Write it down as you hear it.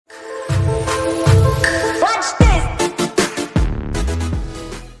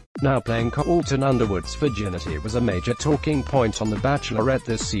Now playing Colton Underwood's Virginity was a major talking point on The Bachelorette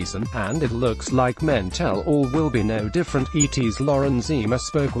this season, and it looks like Men Tell All will be no different. ET's Lauren Zima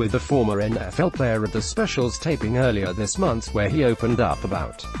spoke with the former NFL player at the specials taping earlier this month, where he opened up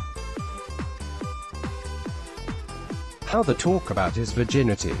about how the talk about his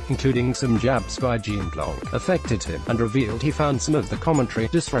virginity, including some jabs by Jean Blanc, affected him, and revealed he found some of the commentary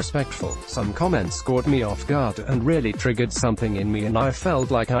disrespectful. Some comments caught me off guard and really triggered something in me, and I felt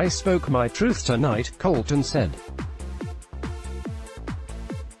like I spoke my truth tonight, Colton said.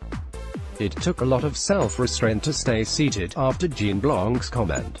 It took a lot of self-restraint to stay seated after Jean Blanc's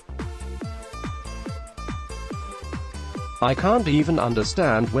comment. I can't even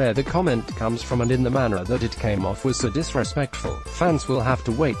understand where the comment comes from, and in the manner that it came off was so disrespectful. Fans will have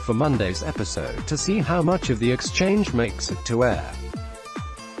to wait for Monday's episode to see how much of the exchange makes it to air.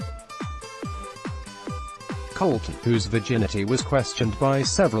 Colton, whose virginity was questioned by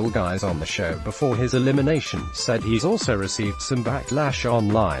several guys on the show before his elimination, said he's also received some backlash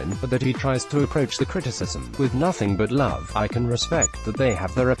online, but that he tries to approach the criticism with nothing but love. I can respect that they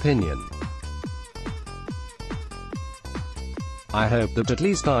have their opinion. I hope that at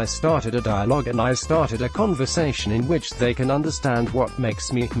least I started a dialogue and I started a conversation in which they can understand what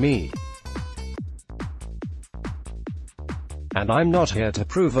makes me, me. And I'm not here to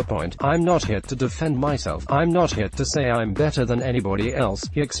prove a point, I'm not here to defend myself, I'm not here to say I'm better than anybody else,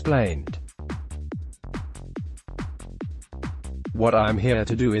 he explained. What I'm here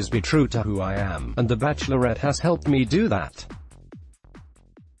to do is be true to who I am, and The Bachelorette has helped me do that.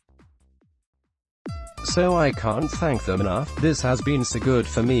 So I can't thank them enough. This has been so good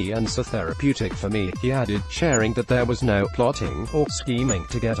for me and so therapeutic for me, he added, sharing that there was no plotting or scheming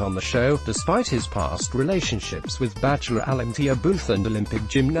to get on the show, despite his past relationships with Bachelor alum Tia Booth and Olympic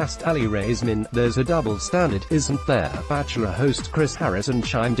gymnast Ali Raisman. There's a double standard, isn't there? Bachelor host Chris Harrison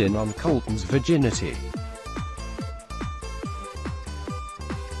chimed in on Colton's virginity.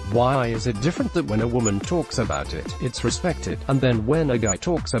 Why is it different that when a woman talks about it, it's respected, and then when a guy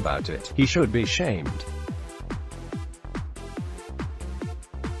talks about it, he should be shamed?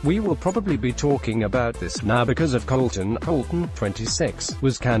 We will probably be talking about this now because of Colton. Colton, 26,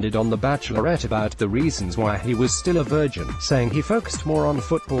 was candid on The Bachelorette about the reasons why he was still a virgin, saying he focused more on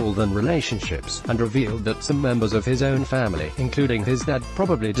football than relationships, and revealed that some members of his own family, including his dad,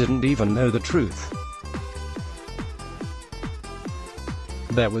 probably didn't even know the truth.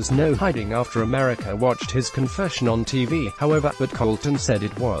 There was no hiding after America watched his confession on TV, however, but Colton said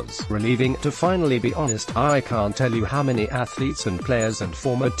it was relieving to finally be honest. I can't tell you how many athletes and players and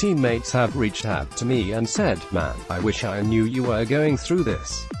former teammates have reached out to me and said, "Man, I wish I knew you were going through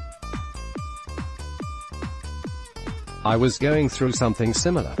this. I was going through something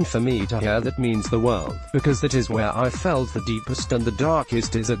similar, and for me to hear that means the world, because that is where I felt the deepest and the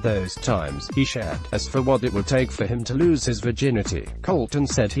darkest is at those times," he shared. As for what it would take for him to lose his virginity, Colton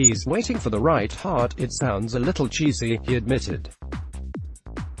said he's waiting for the right heart. It sounds a little cheesy, he admitted.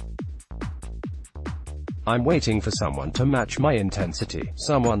 I'm waiting for someone to match my intensity,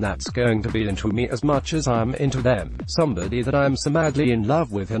 someone that's going to be into me as much as I'm into them, somebody that I'm so madly in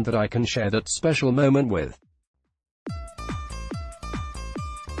love with and that I can share that special moment with.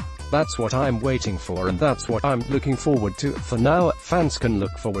 That's what I'm waiting for, and that's what I'm looking forward to. For now, fans can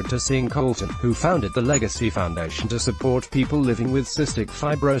look forward to seeing Colton, who founded the Legacy Foundation to support people living with cystic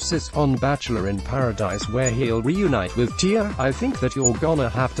fibrosis, on Bachelor in Paradise, where he'll reunite with Tia. I think that you're gonna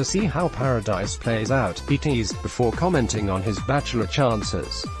have to see how Paradise plays out, he teased, before commenting on his Bachelor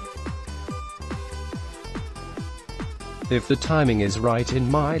chances. If the timing is right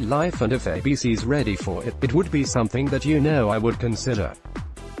in my life and if ABC's ready for it, it would be something that I would consider.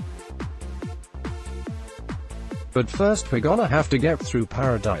 But first we're gonna have to get through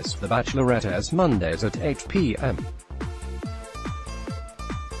Paradise. The Bachelorette airs Mondays at 8 p.m.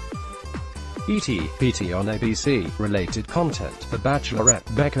 PT on ABC. Related content. The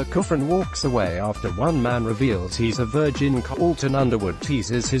Bachelorette. Becca Kufrin walks away after one man reveals he's a virgin. Colton Underwood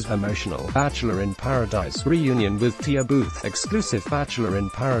teases his emotional Bachelor in Paradise reunion with Tia Booth. Exclusive Bachelor in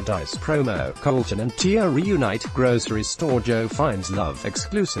Paradise promo. Colton and Tia reunite. Grocery store Joe finds love.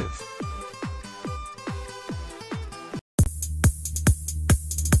 Exclusive.